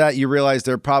deeper into that, you realize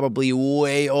they're probably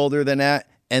way older than that.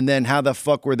 And then how the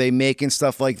fuck were they making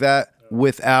stuff like that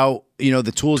without,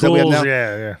 the tools that we have now?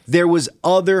 Yeah. There was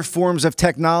other forms of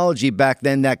technology back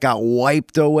then that got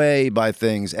wiped away by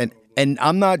things. And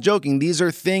I'm not joking. These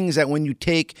are things that when you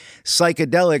take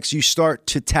psychedelics, you start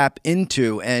to tap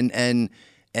into and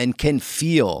can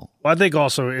feel. Well, I think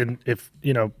also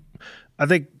I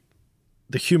think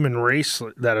the human race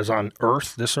that is on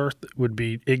Earth, this Earth, would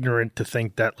be ignorant to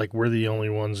think that like we're the only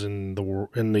ones in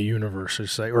the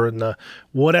universe, or in the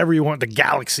whatever you want, the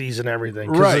galaxies and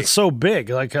everything, because it's so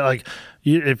big.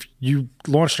 If you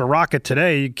launched a rocket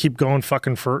today, you keep going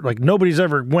fucking for like nobody's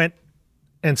ever went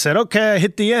and said, okay, I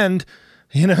hit the end.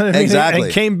 You know what I mean? Exactly.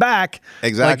 And came back.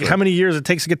 Exactly. Like how many years it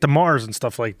takes to get to Mars and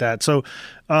stuff like that. So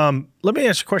let me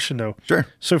ask you a question though. Sure.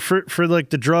 So for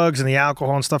like the drugs and the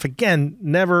alcohol and stuff, again,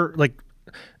 never like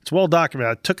it's well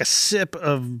documented. I took a sip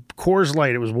of Coors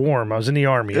Light. It was warm. I was in the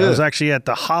Army. I was actually at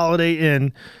the Holiday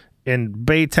Inn in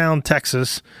Baytown,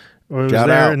 Texas. I was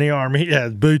there in the Army. Yeah,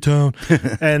 Baytown.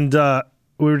 And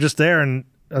we were just there, and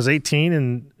I was 18,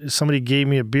 and somebody gave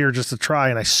me a beer just to try,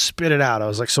 and I spit it out. I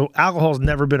was like, so alcohol's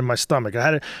never been in my stomach. I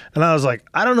had it, and I was like,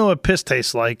 I don't know what piss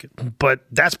tastes like, but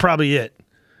that's probably it.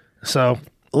 So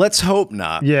let's hope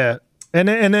not. Yeah. And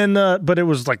then, but it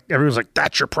was like, everyone's like,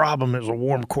 that's your problem. It was a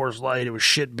warm Coors Light. It was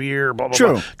shit beer, blah, blah,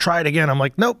 blah. Try it again. I'm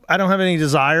like, nope, I don't have any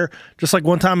desire. Just like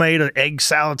one time I ate an egg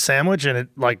salad sandwich and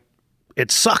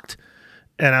it sucked.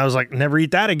 And I was like, never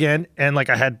eat that again. And like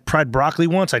I had fried broccoli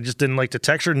once. I just didn't like the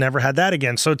texture. Never had that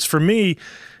again. So it's for me,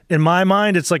 in my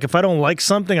mind, it's like if I don't like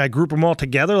something, I group them all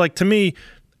together. Like to me,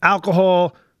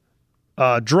 alcohol,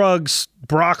 drugs,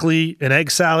 broccoli, and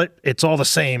egg salad, it's all the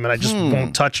same. And I just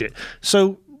won't touch it.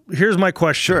 So here's my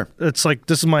question. Sure. It's like,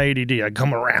 this is my ADD. I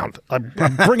come around. I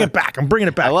bring it back. I'm bringing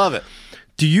it back. I love it.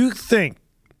 Do you think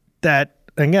that,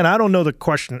 again, I don't know the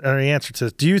question or the answer to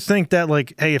this. Do you think that,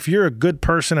 like, hey, if you're a good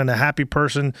person and a happy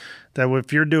person, that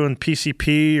if you're doing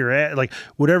PCP or like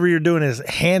whatever you're doing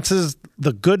enhances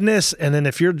the goodness, and then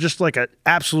if you're just like an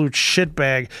absolute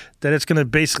shitbag, that it's going to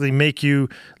basically make you,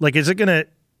 like, is it going to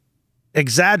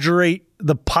exaggerate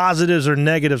the positives or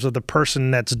negatives of the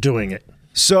person that's doing it?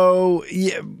 So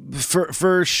yeah,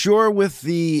 for sure with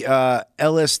the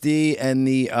LSD and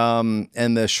the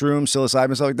shroom,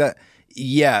 psilocybin, stuff like that.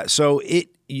 Yeah, so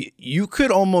you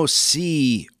could almost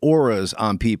see auras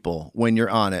on people when you're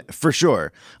on it, for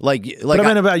sure. But I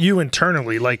meant about you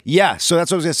internally, like yeah. So that's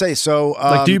what I was gonna say. So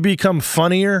like, do you become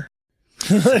funnier?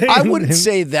 I wouldn't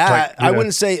say that. Like, I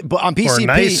wouldn't say, but on PCP, or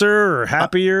nicer or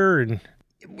happier and.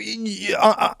 On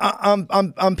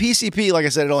PCP, like I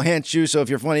said, it'll enhance you. So if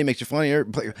you're funny, it makes you funnier.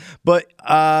 But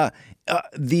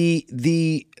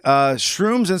the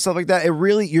shrooms and stuff like that, it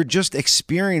really, you're just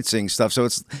experiencing stuff. So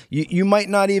it's you might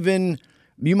not even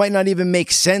you might not even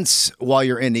make sense while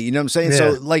you're in it. You know what I'm saying? Yeah.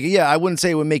 So like, yeah, I wouldn't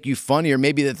say it would make you funny, or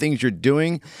maybe the things you're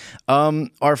doing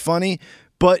are funny,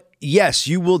 but yes,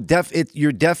 you will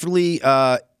you're definitely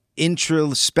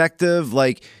introspective.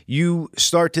 Like you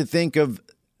start to think of,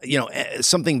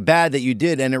 something bad that you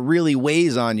did, and it really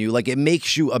weighs on you. Like it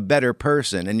makes you a better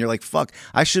person, and you're like, fuck,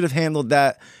 I should have handled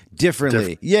that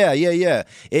differently. Yeah.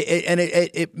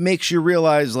 It makes you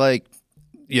realize, like,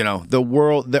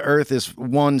 the earth is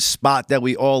one spot that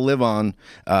we all live on.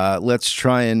 Let's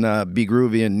try and be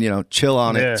groovy and, chill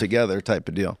on it together type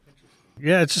of deal.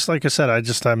 Yeah, it's just like I said, I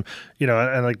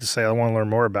like to say I want to learn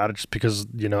more about it just because,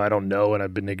 I don't know, and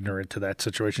I've been ignorant to that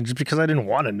situation just because I didn't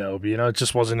want to know, it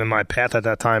just wasn't in my path at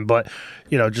that time. But,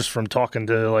 just from talking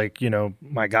to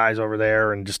my guys over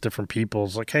there and just different people,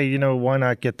 it's like, hey, why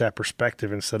not get that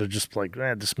perspective instead of just like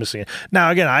dismissing it. Now,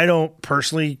 again, I don't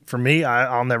personally, for me,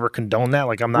 I'll never condone that.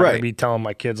 Like, I'm not going to be telling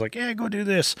my kids like, yeah, go do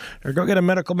this or go get a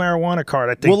medical marijuana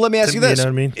card. I think. Well, let me ask you this. You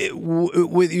know what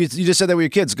I mean? You just said that with your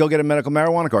kids, go get a medical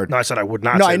marijuana card. No, I said I would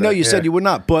not. No, I know you said you would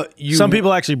not, but some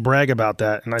people actually brag about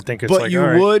that, and I think it's but like, you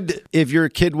would, if your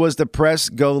kid was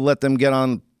depressed, go let them get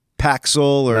on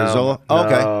Paxil or Zola.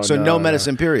 Okay, so no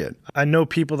medicine. Period. I know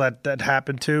people that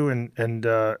happened to, and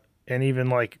even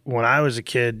like when I was a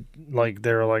kid, like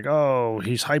they were like, oh,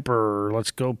 he's hyper,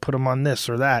 let's go put him on this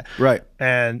or that. Right.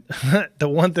 And the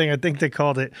one thing I think they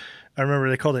called it, I remember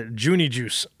they called it Junie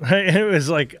juice. It was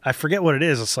like, I forget what it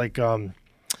is. It's like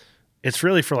it's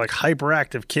really for like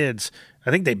hyperactive kids. I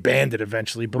think they banned it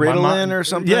eventually, but Ritalin or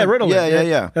something. Yeah, Ritalin.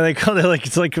 Yeah. And they called it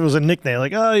like it was a nickname,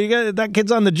 like, oh, you got that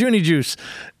kid's on the Junie juice,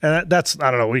 and that's I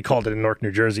don't know. We called it in Newark,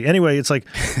 New Jersey. Anyway, it's like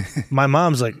my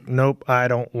mom's like, nope, I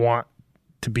don't want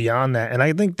to be on that, and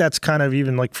I think that's kind of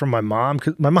even like from my mom,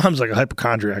 because my mom's like a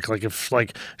hypochondriac. Like if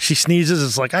like she sneezes,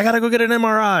 it's like I gotta go get an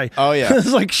MRI. Oh yeah,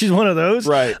 it's like she's one of those.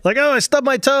 Right. Like, oh, I stubbed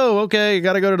my toe. Okay,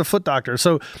 gotta go to the foot doctor.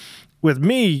 So with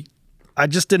me, I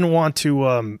just didn't want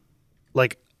to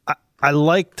I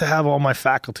like to have all my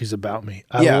faculties about me.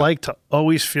 I like to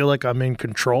always feel like I'm in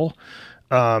control,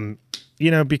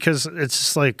 because it's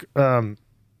just like, and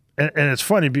it's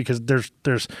funny because there's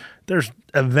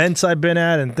events I've been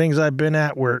at and things I've been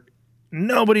at where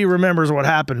nobody remembers what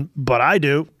happened, but I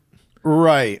do.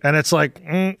 Right. And it's like,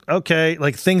 okay,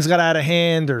 like things got out of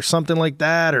hand or something like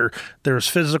that, or there was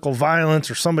physical violence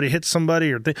or somebody hit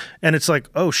somebody and it's like,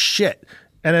 oh shit.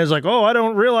 And it's like, oh, I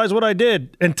don't realize what I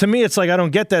did. And to me, it's like, I don't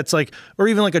get that. It's like, or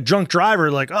even like a drunk driver,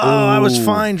 like, oh, I was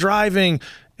fine driving.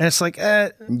 And it's like,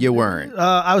 you weren't.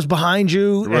 I was behind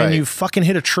you and you fucking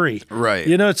hit a tree. Right.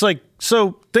 It's like,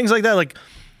 so things like that. Like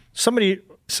somebody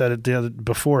said it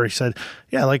before. He said,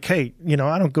 yeah, like, hey, I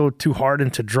don't go too hard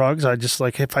into drugs. I just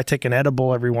like, if I take an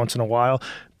edible every once in a while,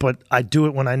 but I do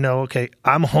it when I know, okay,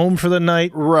 I'm home for the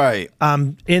night. Right.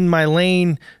 I'm in my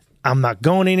lane. I'm not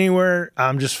going anywhere.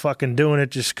 I'm just fucking doing it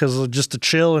just to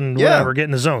chill and whatever, get in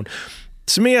the zone.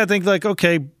 To me, I think like,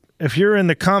 okay, if you're in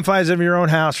the confines of your own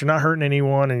house, you're not hurting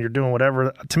anyone and you're doing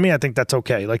whatever, to me, I think that's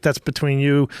okay. Like that's between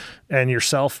you and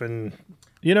yourself, and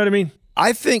you know what I mean?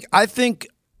 I think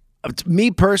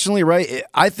me personally, right?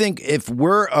 I think if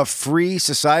we're a free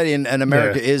society and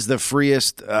America is the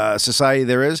freest society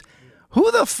there is, who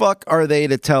the fuck are they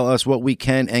to tell us what we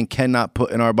can and cannot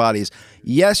put in our bodies?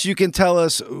 Yes, you can tell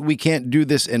us we can't do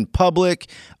this in public.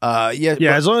 As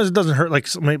long as it doesn't hurt. Like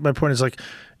my point is like,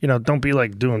 don't be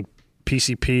like doing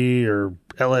PCP or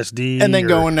LSD and then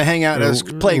going to hang out at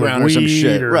a playground or some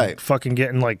shit, right? Fucking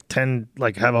getting like 10,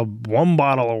 like have one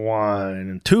bottle of wine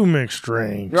and 2 mixed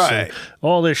drinks, right? And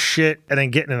all this shit, and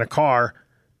then getting in a car,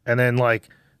 and then like.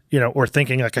 Or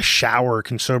thinking like a shower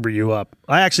can sober you up.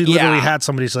 I actually literally had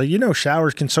somebody say,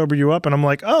 showers can sober you up. And I'm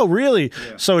like, oh, really?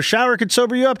 Yeah. So a shower could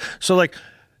sober you up? So like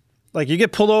you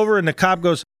get pulled over and the cop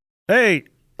goes, hey,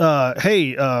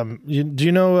 do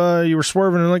you know you were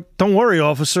swerving? And I'm like, don't worry,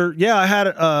 officer. Yeah, I had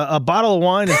a bottle of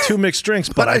wine and 2 mixed drinks,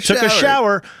 but I took a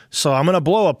shower, so I'm going to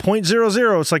blow a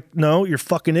 .00. It's like, no, you're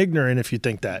fucking ignorant if you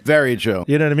think that. Very true.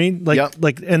 You know what I mean?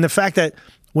 Like, and the fact that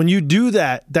when you do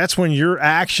that, that's when your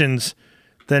actions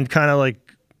then kind of like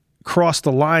cross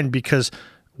the line, because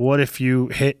what if you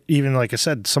hit, even like I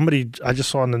said, I just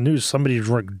saw on the news, somebody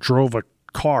drove a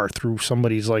car through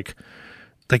somebody's like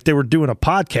they were doing a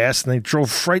podcast and they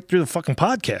drove right through the fucking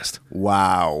podcast.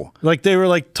 Wow. Like they were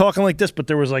like talking like this, but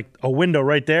there was like a window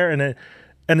right there. And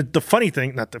the funny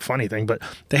thing, not the funny thing, but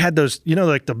they had those,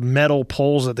 like the metal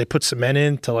poles that they put cement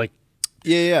in to like,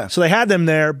 yeah. So they had them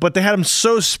there, but they had them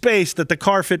so spaced that the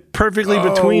car fit perfectly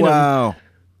between them.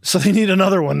 So they need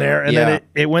another one there. And then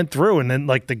it went through. And then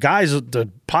like the guys, the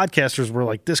podcasters were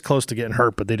like this close to getting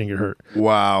hurt, but they didn't get hurt.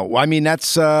 Wow. Well, I mean,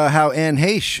 that's how Anne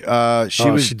Heche, she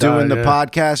was doing the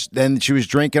podcast, and she was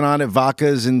drinking on it,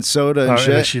 vodkas and soda and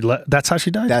shit. That's how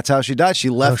she died? That's how she died. She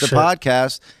left the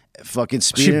podcast, fucking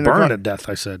speeding. She burned to death,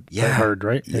 I said. Yeah. I heard,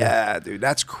 right? Yeah, dude.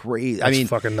 That's crazy. That's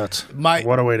fucking nuts.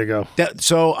 What a way to go.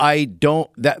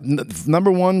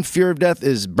 Number one fear of death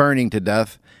is burning to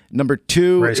death. Number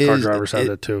two race car drivers have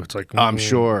that too. It's like I'm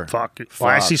sure. Fuck.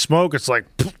 When I see smoke, it's like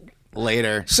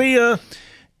later. See ya.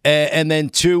 And then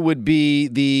two would be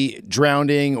the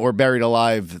drowning or buried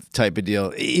alive type of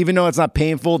deal. Even though it's not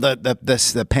painful,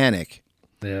 the panic.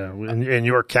 Yeah, in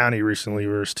York County recently,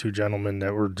 there was two gentlemen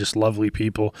that were just lovely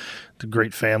people, a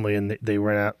great family, and they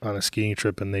went out on a skiing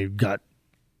trip and they got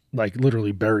like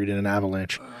literally buried in an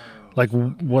avalanche. Like,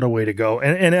 what a way to go.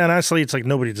 And honestly, it's like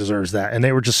nobody deserves that. And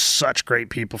they were just such great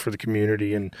people for the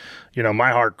community. And, you know, my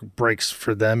heart breaks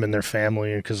for them and their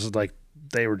family because, like,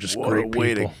 they were just great people. What a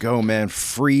way to go, man.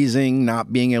 Freezing,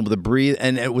 not being able to breathe.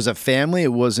 And it was a family.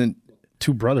 It wasn't.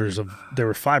 Two brothers. There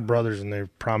were 5 brothers and they were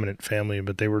prominent family,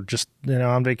 but they were just, you know,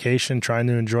 on vacation trying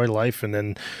to enjoy life. And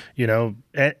then, you know,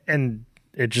 and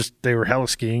it just, they were hella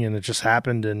skiing and it just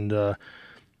happened. And,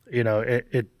 you know,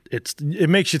 it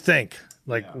makes you think.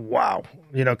 Like, wow,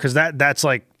 you know, because that's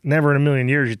like never in a million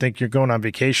years you think you're going on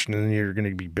vacation and you're going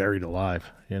to be buried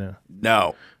alive, you know?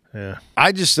 No. Yeah.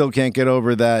 I just still can't get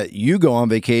over that you go on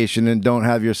vacation and don't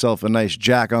have yourself a nice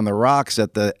Jack on the rocks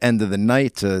at the end of the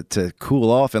night to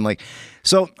cool off. And like,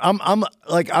 so I'm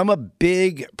a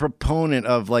big proponent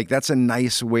of like, that's a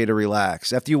nice way to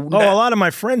relax. After you, a lot of my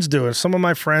friends do it. Some of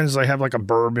my friends, they have like a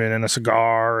bourbon and a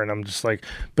cigar and I'm just like,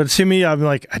 but to me, I'm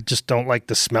like, I just don't like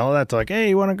the smell of that. They're like, hey,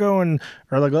 you want to go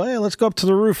or like, hey, let's go up to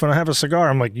the roof and I have a cigar.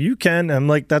 I'm like, you can. And I'm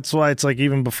like, that's why it's like,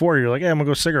 even before you're like, hey, I'm gonna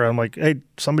go cigarette. I'm like, hey,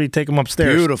 somebody take them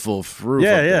upstairs. Beautiful roof.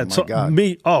 Yeah. Yeah. So God.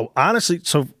 Honestly,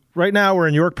 so right now we're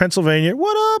in York, Pennsylvania.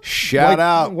 What up? Shout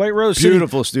out. White Rose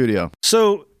Beautiful City. Studio.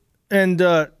 So, and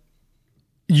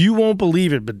you won't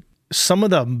believe it, but some of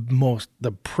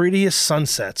the prettiest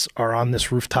sunsets are on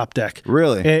this rooftop deck.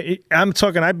 Really? I'm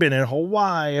talking, I've been in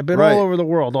Hawaii, I've been all over the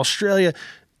world, Australia.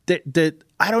 That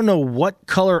I don't know what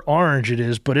color orange it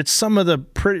is, but it's some of the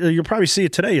pretty, you'll probably see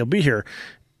it today. You'll be here.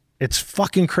 It's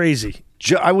fucking crazy.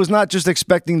 I was not just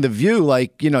expecting the view,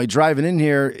 like, you know, driving in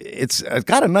here, it's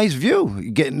got a nice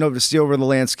view, getting over to see over the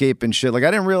landscape and shit. Like,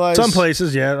 I didn't realize. Some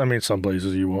places, yeah. I mean, some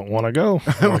places you won't want to go.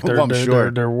 Like I'm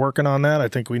sure. They're working on that. I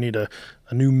think we need a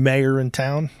new mayor in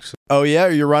town. So. Oh, yeah?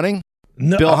 Are you running?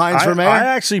 No, Bill Hines for mayor? I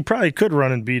actually probably could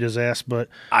run and beat his ass, but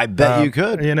I bet you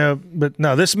could. You know, but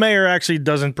no, this mayor actually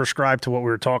doesn't prescribe to what we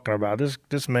were talking about.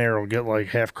 This mayor will get like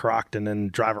half crocked and then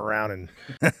drive around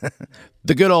and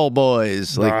the good old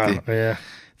boys, like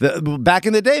back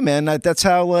in the day, man. That's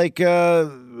how like you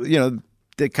know,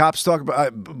 the cops talk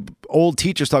about old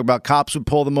teachers talk about cops would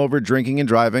pull them over drinking and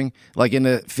driving, like in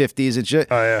the 50s and shit.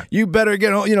 Oh yeah, you better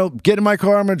get home. You know, get in my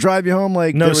car. I'm gonna drive you home.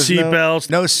 Like no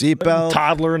seatbelts, no seatbelt.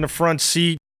 Toddler in the front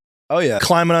seat. Oh yeah,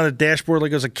 climbing on the dashboard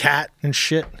like it was a cat and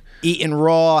shit. Eating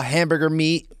raw hamburger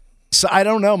meat. So I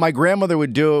don't know. My grandmother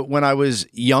would do it when I was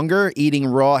younger, eating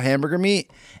raw hamburger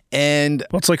meat. And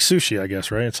well, it's like sushi, I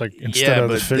guess, right? It's like instead of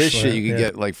the fish, this shit you could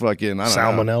get like fucking, I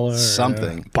don't know, salmonella,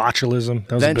 something, botulism.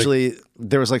 Eventually,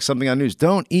 there was like something on news: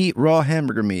 don't eat raw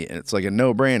hamburger meat, and it's like a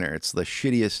no-brainer. It's the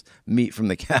shittiest meat from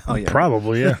the cow. You know?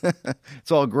 Probably, yeah. It's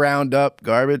all ground up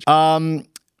garbage.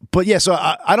 But yeah, so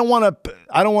I don't want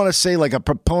to say like a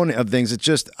proponent of things. It's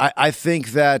just I think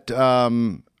that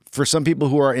for some people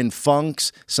who are in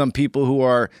funks, some people who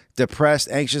are depressed,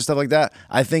 anxious, stuff like that,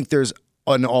 I think there's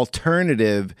an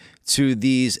alternative to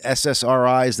these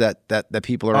SSRIs that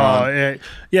people are on.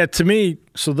 Yeah, to me,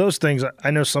 so those things,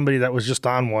 I know somebody that was just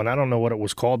on one. I don't know what it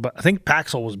was called, but I think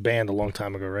Paxil was banned a long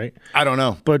time ago, right? I don't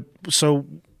know. But so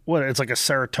what? It's like a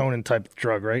serotonin type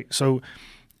drug, right? So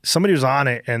somebody was on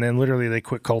it and then literally they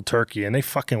quit cold turkey and they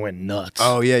fucking went nuts.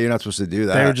 Oh, yeah, you're not supposed to do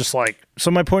that. They were just like, so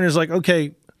my point is like,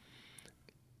 okay,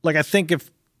 like I think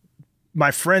if my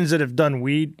friends that have done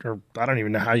weed, or I don't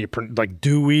even know how you like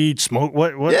do weed, smoke,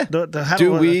 what? Yeah.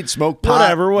 Weed, smoke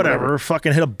pot, whatever.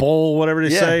 Fucking hit a bowl, whatever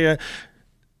they say.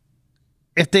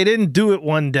 If they didn't do it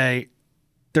one day,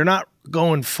 they're not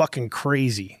going fucking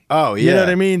crazy. Oh yeah, you know what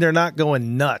I mean? They're not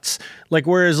going nuts. Like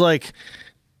whereas like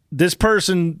this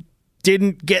person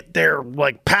didn't get their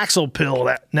like Paxil pill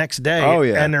that next day. Oh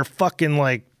yeah, and they're fucking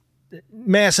like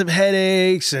massive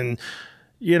headaches and.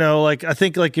 You know, like I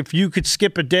think like if you could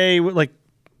skip a day with like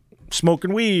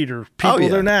smoking weed or people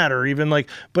they're not, or even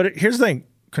like, but here's the thing.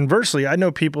 Conversely, I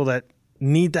know people that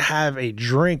need to have a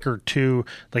drink or two.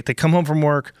 Like they come home from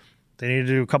work, They need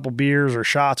to do a couple beers or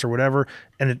shots or whatever,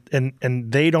 and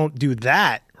they don't do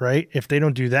that, right? If they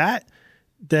don't do that,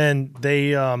 then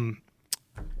they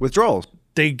withdrawals.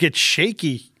 They get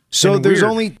shaky. So there's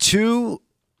weird. only 2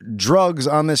 drugs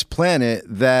on this planet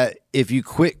that if you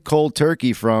quit cold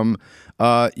turkey from,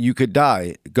 you could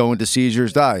die, go into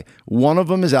seizures, die. One of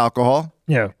them is alcohol.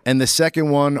 Yeah. And the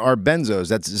second one are benzos.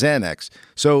 That's Xanax.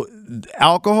 So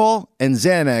alcohol and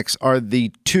Xanax are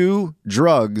the 2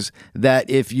 drugs that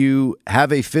if you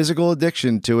have a physical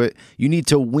addiction to it, you need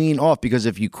to wean off, because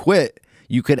if you quit,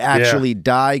 you could actually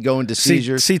die, go into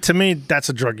seizures. See, to me, that's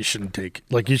a drug you shouldn't take.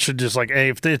 Like, you should just, like, hey,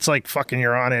 if it's like fucking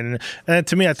you're on it. And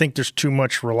to me, I think there's too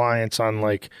much reliance on,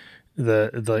 like,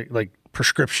 the like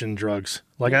prescription drugs.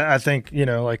 Like, I think, you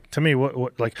know, like, to me,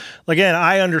 what like, again,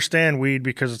 I understand weed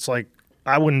because it's like,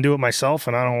 I wouldn't do it myself,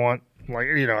 and I don't want, like,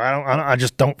 you know, I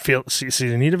just don't see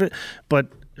the need of it. But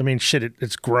I mean, shit,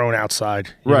 it's grown outside.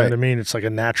 You know what I mean? It's like a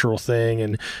natural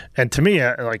thing, and to me,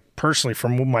 like, personally,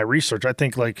 from my research, I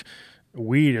think like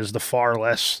weed is the far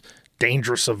less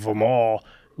dangerous of them all.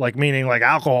 Like, meaning, like,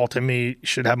 alcohol to me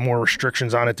should have more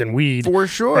restrictions on it than weed, for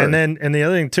sure. And the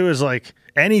other thing too is, like,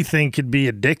 anything could be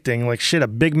addicting. Like, shit, a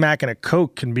Big Mac and a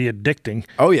Coke can be addicting.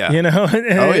 Oh yeah, you know,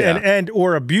 and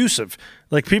or abusive.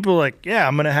 Like, people like, yeah,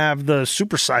 I'm gonna have the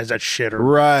supersize that shit, or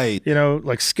right. You know,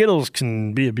 like, Skittles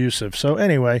can be abusive. So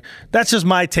anyway, that's just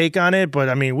my take on it. But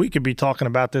I mean, we could be talking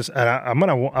about this, and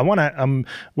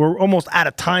we're almost out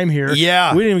of time here.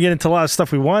 Yeah, we didn't even get into a lot of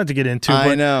stuff we wanted to get into.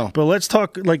 I know. But let's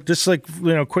talk, like, just, like,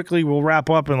 you know, quickly. We'll wrap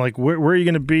up, and like, where are you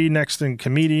going to be next in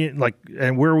comedian, like,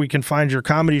 and where we can find your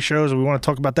comedy shows? We want to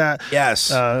talk about that.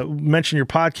 Yes. Mention your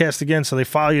podcast again, so they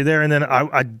follow you there, and then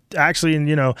I actually,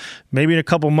 you know, maybe in a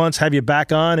couple months have you back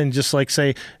on and just, like,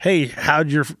 say, hey, how'd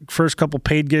your first couple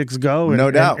paid gigs go? And, no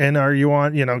doubt. And are you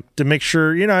on, you know, to make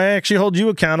sure, you know, I actually hold you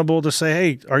accountable to say,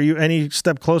 hey, are you any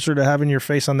step closer to having your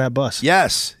face on that bus?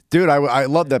 Yes. Dude, I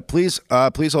love that. Please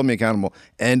hold me accountable.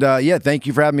 And yeah, thank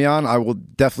you for having me on. I will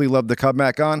definitely love to come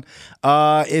back on.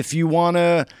 If you want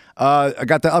to, I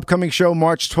got the upcoming show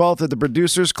March 12th at the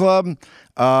Producers Club.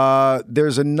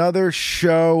 There's another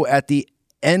show at the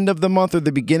end of the month or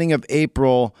the beginning of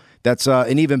April. That's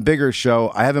an even bigger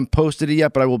show. I haven't posted it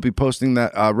yet, but I will be posting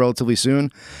that relatively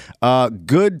soon.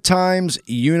 Good Times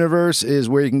Universe is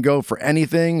where you can go for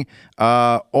anything.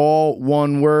 All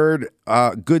one word.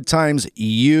 Good Times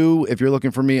U if you're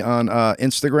looking for me on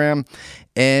Instagram.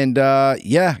 And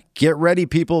yeah, get ready,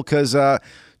 people, because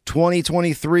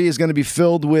 2023 is going to be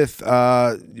filled with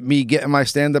me getting my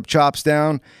stand-up chops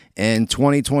down, and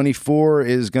 2024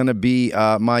 is going to be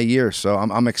my year. So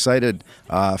I'm excited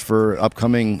for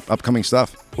upcoming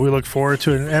stuff. We look forward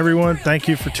to it. And everyone, thank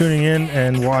you for tuning in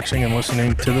and watching and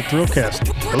listening to the Thrillcast.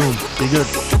 Boom. Be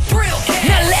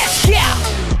good.